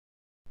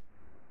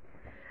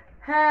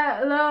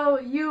Hello,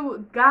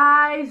 you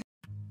guys.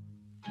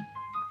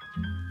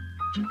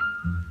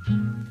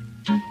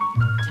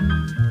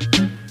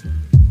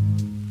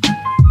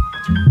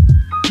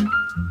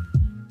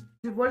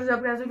 What is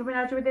up, guys? We're coming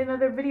at you with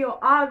another video,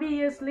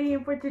 obviously.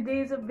 And for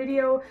today's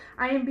video,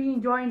 I am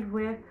being joined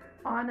with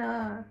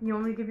Anna. You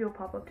want me to give you a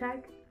pop-up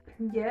tag?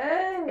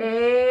 Yes.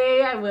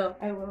 Hey, I will.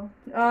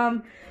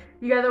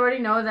 You guys already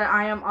know that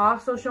I am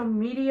off social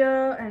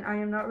media and I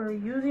am not really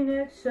using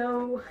it,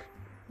 so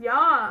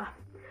yeah.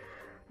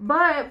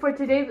 But for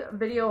today's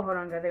video, hold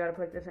on guys, I gotta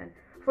plug this in.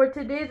 For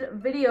today's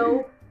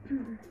video,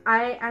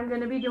 I am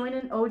gonna be doing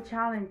an O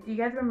challenge. Do you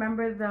guys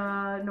remember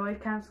the noise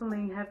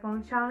canceling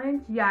headphones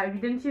challenge? Yeah, if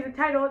you didn't see the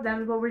title, that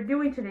is what we're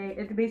doing today.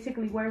 It's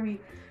basically where we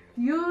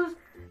use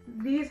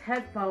these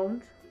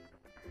headphones.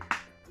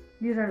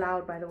 These are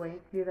loud, by the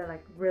way. These are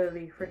like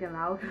really freaking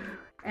loud.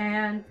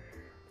 And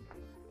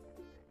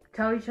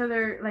tell each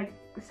other like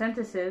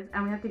sentences,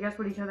 and we have to guess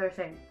what each other are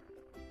saying.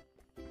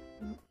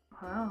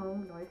 Oh,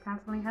 noise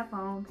canceling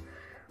headphones.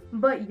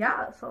 But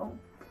yeah, so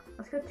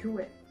let's get to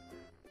it.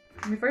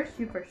 Me first?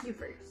 You first. You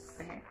first.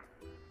 Okay.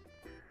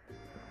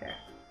 Okay,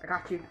 I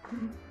got you.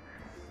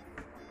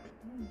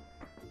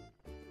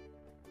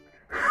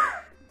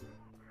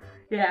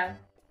 Yeah.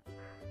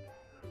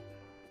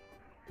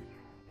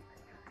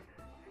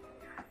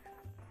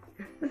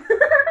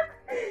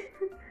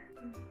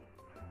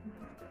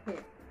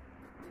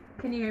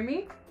 Can you hear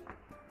me?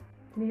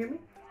 Can you hear me?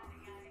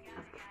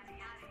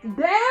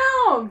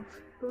 Damn!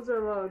 Those are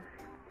loud.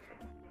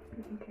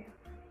 Okay.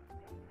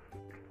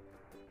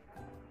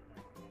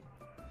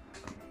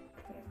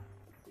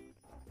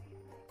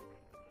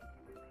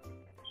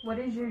 What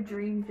is your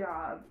dream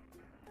job?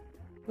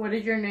 What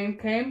is your name,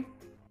 Kim?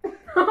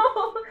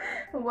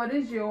 What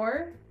is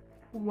your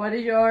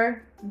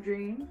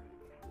dream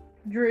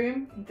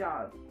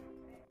job?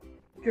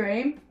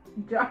 Dream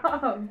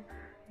Job.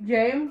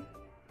 James?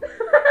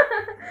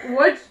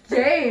 What's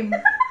James?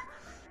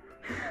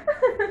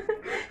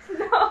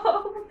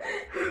 No.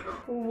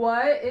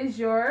 What is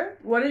your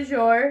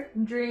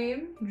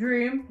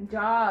dream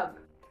job?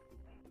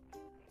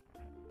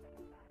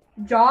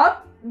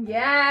 job?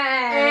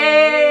 Yes.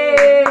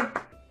 Hey!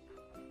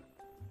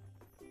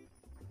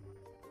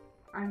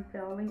 I'm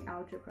failing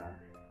algebra.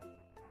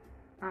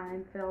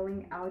 I'm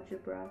failing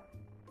algebra.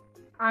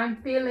 I'm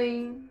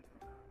failing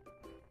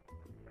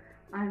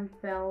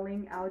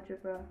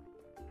algebra.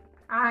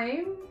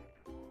 I'm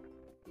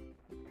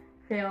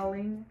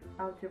Failing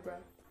algebra.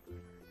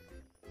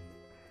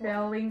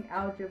 Failing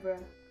algebra.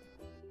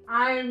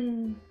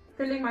 I'm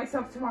feeling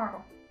myself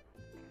tomorrow.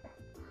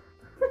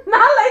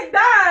 Not like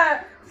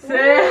that.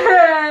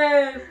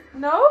 Sis!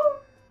 No?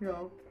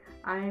 No.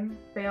 I'm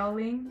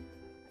failing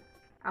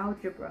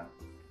algebra.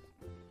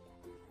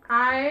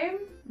 I'm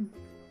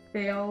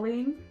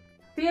Failing.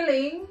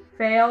 feeling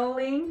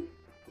Failing.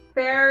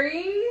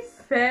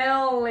 berries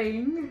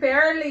Failing.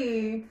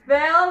 barely.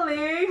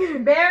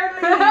 Failing.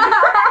 Barely.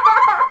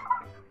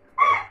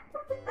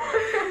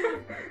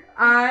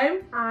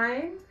 I'm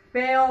I'm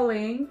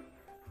failing.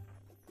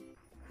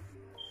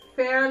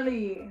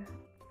 fairly.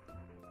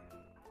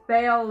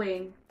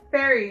 Failing.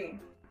 Fairy.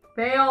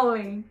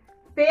 Failing.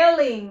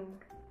 Failing.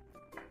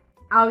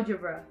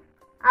 Algebra.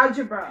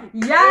 Algebra.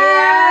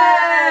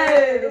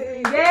 Yes!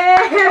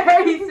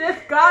 Yay! He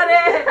just got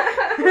it!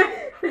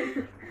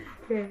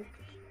 Okay.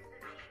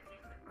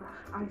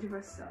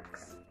 Algebra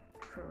sucks.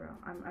 For real.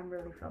 I'm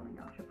really failing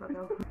algebra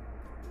though.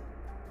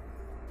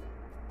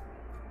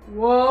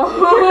 Whoa!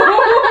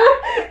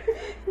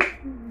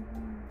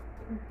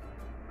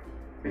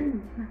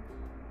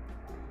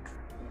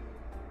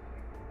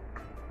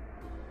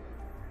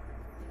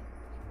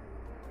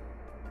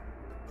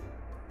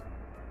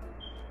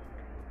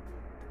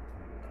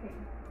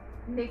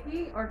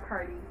 Nicki or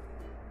Cardi?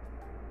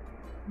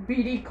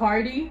 BD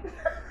Cardi.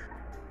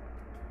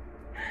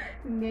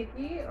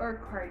 Nicki or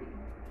Cardi?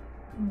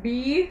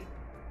 B.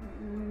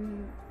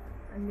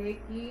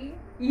 Nicki.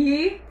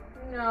 E.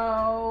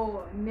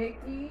 No.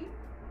 Nicki.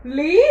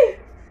 Lee.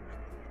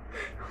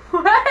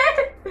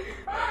 What?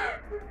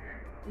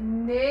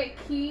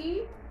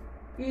 Nicki.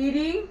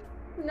 Eating.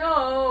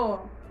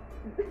 No.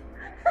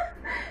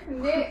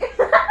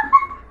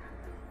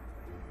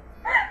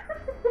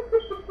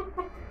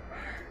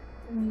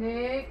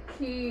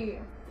 Nicki.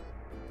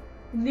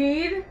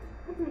 Need.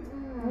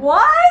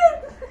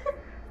 What?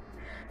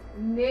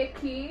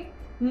 Nicki.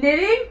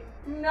 Knitting.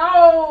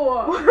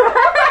 No.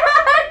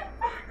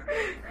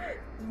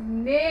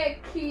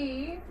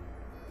 Nicki.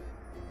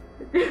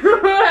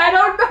 I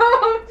don't know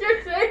what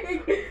you're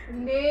saying.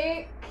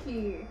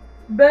 Nicki.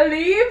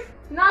 Believe.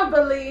 Not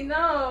believe.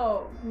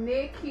 No.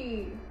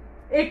 Nicki.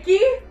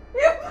 Icky.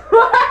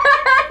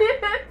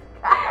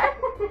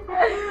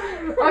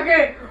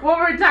 Okay, one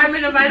more time,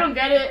 and if I don't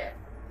get it.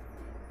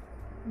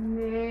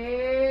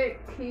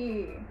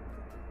 Nicki.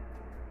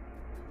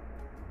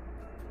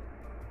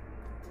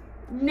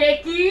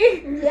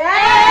 Nikki.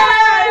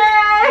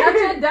 Yes! Not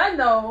yet done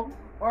though.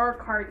 Or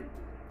Cardi.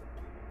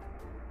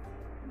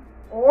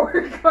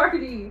 Or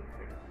Cardi.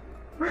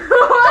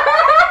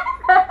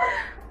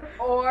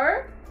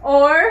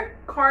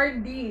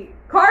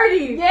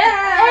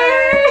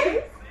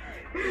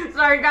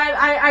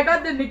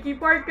 the Nicki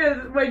part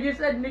because when you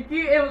said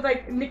Nicki, it was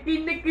like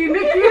Nicki. So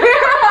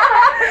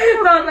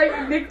I was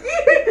like, Nicki?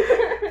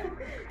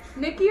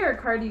 Nicki or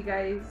Cardi,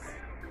 guys?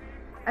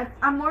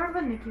 I'm more of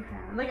a Nicki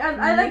fan. Like,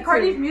 I like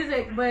Cardi's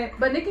music,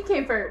 but Nicki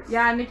came first.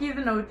 yeah, Nicki's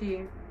an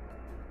OG.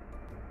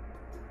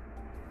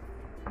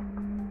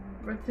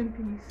 Rest in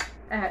peace,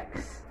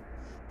 X.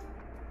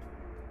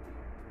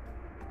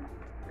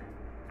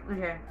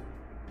 Okay.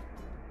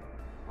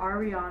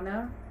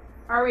 Ariana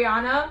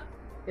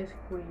is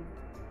queen.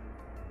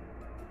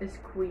 Is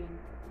queen.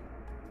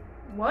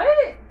 What?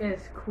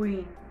 Is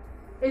queen.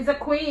 Is a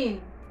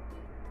queen.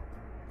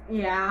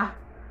 Yeah.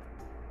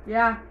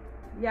 Yeah.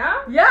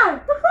 Yeah? Yeah.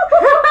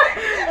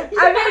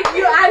 I mean,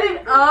 you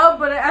added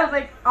but I was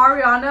like,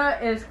 Ariana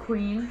is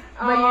queen.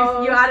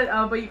 But you added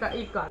but you got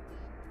it.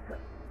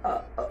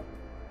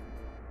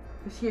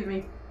 Excuse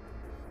me.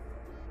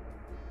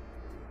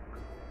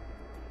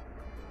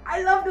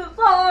 I love this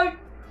song.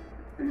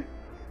 Okay,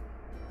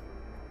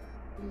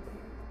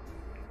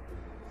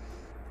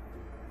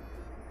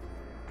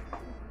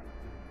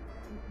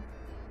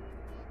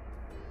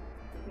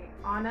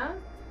 Anna.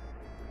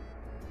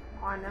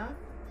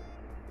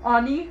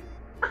 Ani.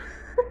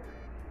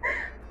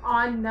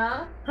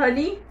 Anna.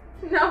 Honey.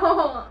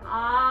 No,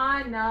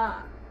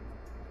 Anna.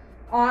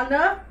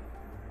 Anna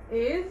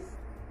Is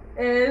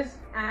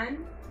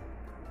an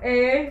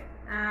a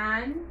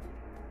an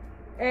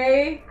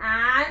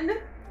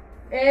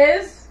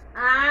is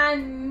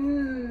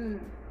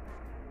an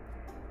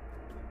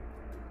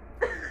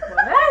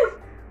what?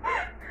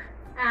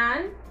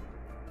 An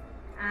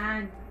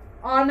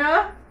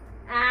Anna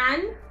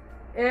an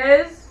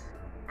is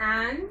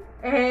an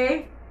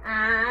a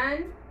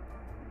an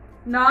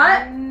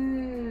not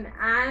an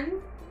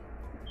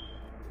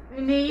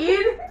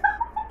need.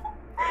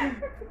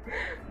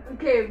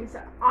 Okay, so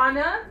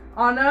Anna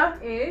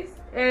is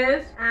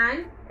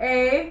an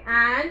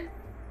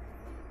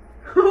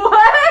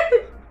what?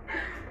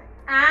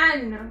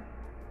 an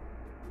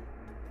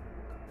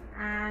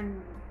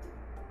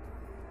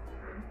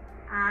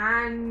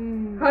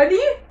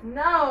Honey?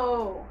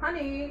 no,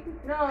 honey,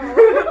 no.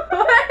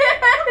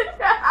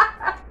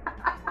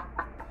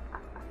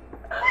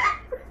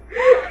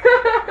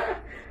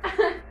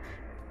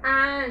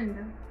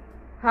 An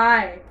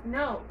Hi.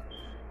 no,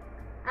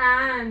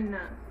 an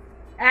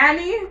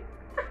Annie?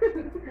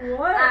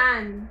 What?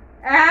 an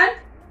And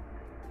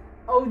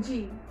OG.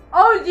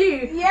 OG.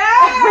 Yeah,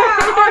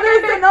 oh,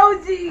 there's an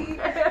OG.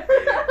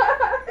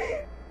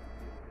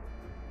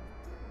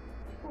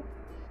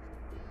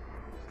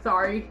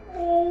 Sorry.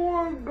 Oh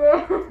my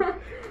god.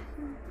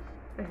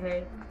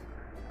 Okay.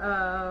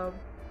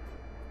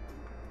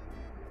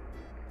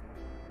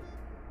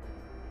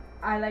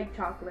 I like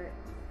chocolate.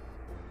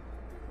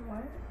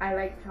 What? I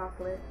like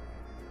chocolate.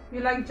 You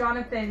like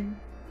Jonathan?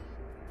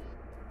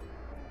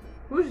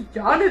 Who's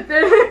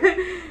Jonathan?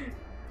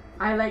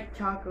 I like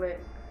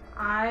chocolate.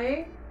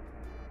 I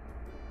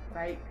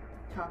Like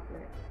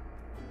chocolate.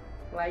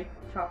 Like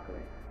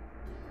chocolate.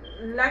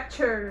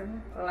 lecture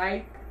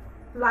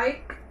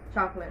Like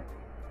chocolate.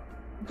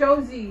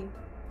 Josie.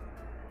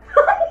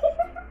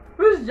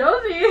 Who's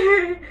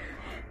Josie?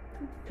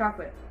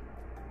 Chocolate.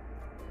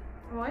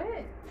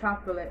 What?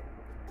 Chocolate.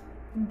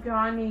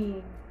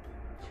 Johnny.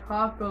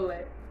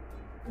 Chocolate.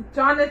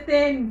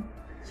 Jonathan.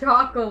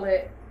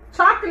 Chocolate.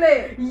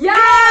 Chocolate.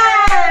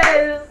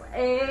 Yes!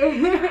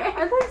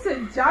 I thought you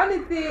said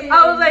Jonathan.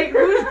 I was like,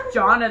 who's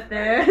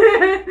Jonathan?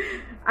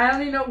 I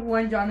only know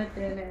one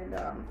Jonathan, and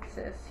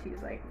sis,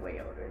 he's like way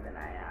older than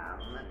I am.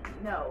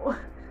 No.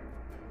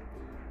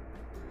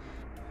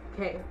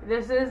 Okay,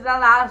 this is the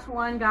last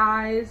one,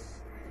 guys.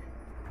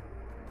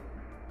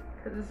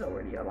 Because it's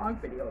already a long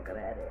video. I'm gonna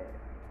edit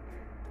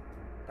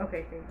it.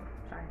 Okay,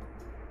 sorry.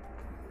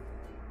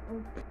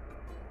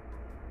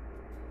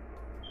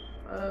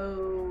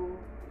 Oh.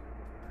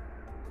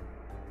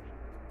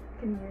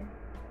 Can you hear?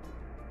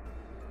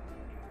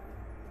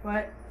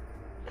 What?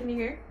 Can you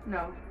hear?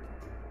 No.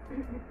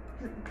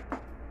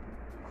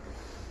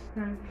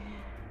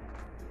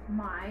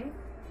 My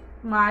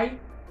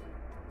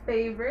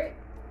Favorite.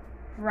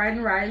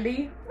 friend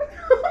Riley.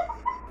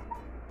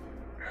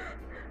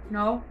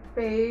 No.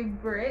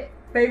 Favorite.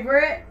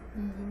 Favorite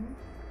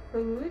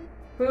Food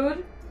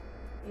food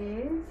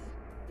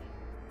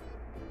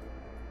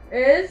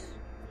is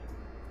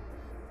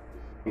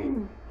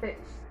fish.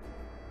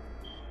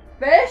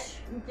 Fish?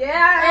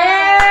 Yeah.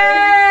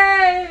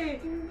 Hey!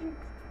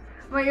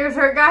 My ears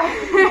hurt,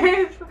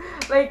 guys.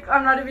 Like,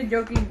 I'm not even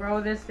joking,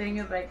 bro. This thing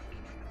is like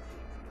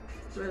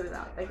really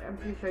loud. Like, I'm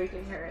pretty sure you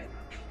can hear it.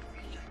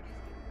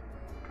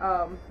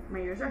 My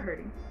ears are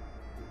hurting.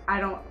 I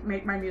don't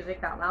make my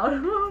music that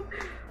loud.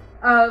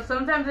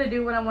 Sometimes I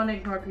do when I want to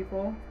ignore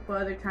people,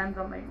 but other times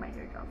I'm like, my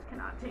eardrums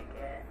cannot take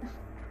it.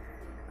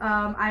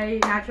 I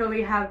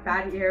naturally have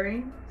bad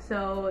hearing,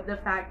 so the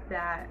fact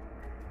that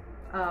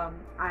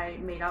I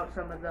made out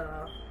some of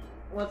the,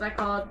 what's that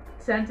called,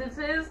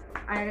 sentences,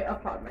 I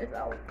applaud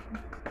myself.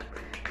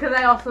 Because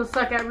I also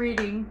suck at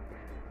reading,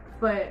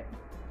 but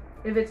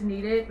if it's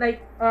needed,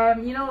 like,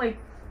 you know, like,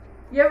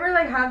 You ever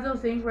like have those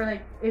things where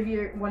like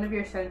if one of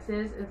your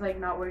senses is like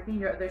not working,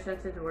 your other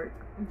senses work?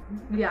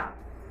 Mm-hmm. Yeah.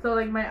 So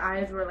like my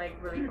eyes were like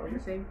really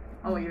focusing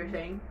on what you were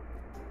saying.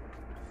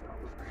 So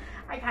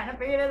I kind of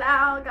figured it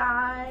out,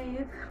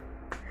 guys.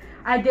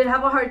 I did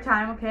have a hard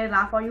time. Okay,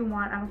 laugh all you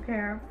want. I don't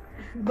care.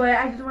 But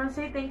I just want to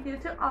say thank you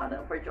to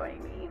Anna for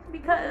joining me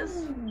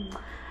because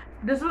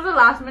this was a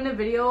last minute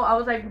video. I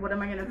was like, what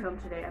am I gonna film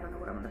today? I don't know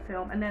what I'm gonna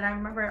film. And then I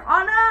remember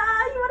Anna,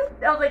 I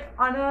was like,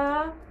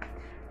 Anna,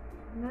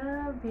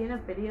 be in a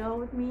video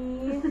with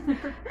me.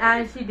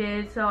 And she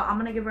did, so I'm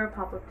gonna give her a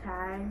pop-up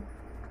tag.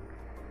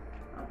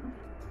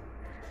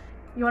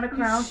 You want a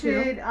crown too?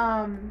 You should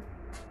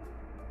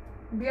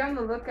be on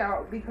the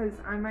lookout because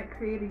I might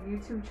create a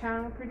YouTube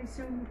channel pretty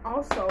soon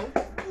also.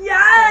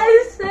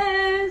 Yes,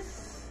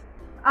 sis.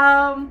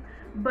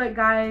 But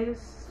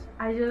guys,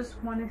 I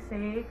just want to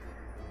say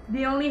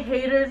the only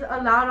haters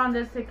allowed on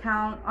this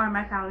account are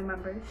my family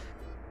members.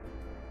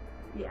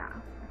 Yeah.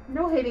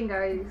 No hating,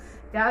 guys.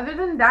 Yeah, other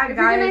than that, if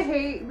guys. If you're gonna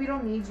hate, we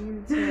don't need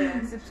you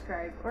to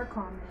subscribe or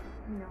comment,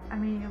 you know. I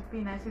mean, it would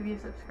be nice if you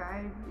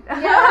subscribe.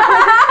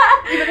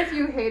 Yeah. Even if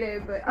you hate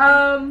it, but.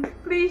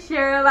 Please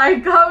share,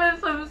 like, comment,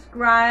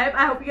 subscribe.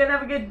 I hope you guys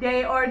have a good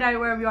day or night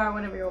wherever you are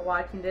whenever you're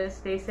watching this.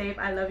 Stay safe.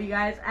 I love you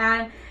guys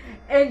and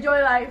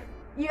enjoy life.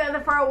 You guys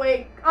are far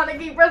away. Gonna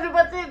keep pressing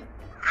buttons.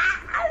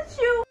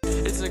 Shoot.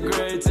 It's a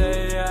great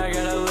day. I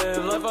gotta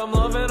live life. I'm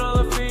loving all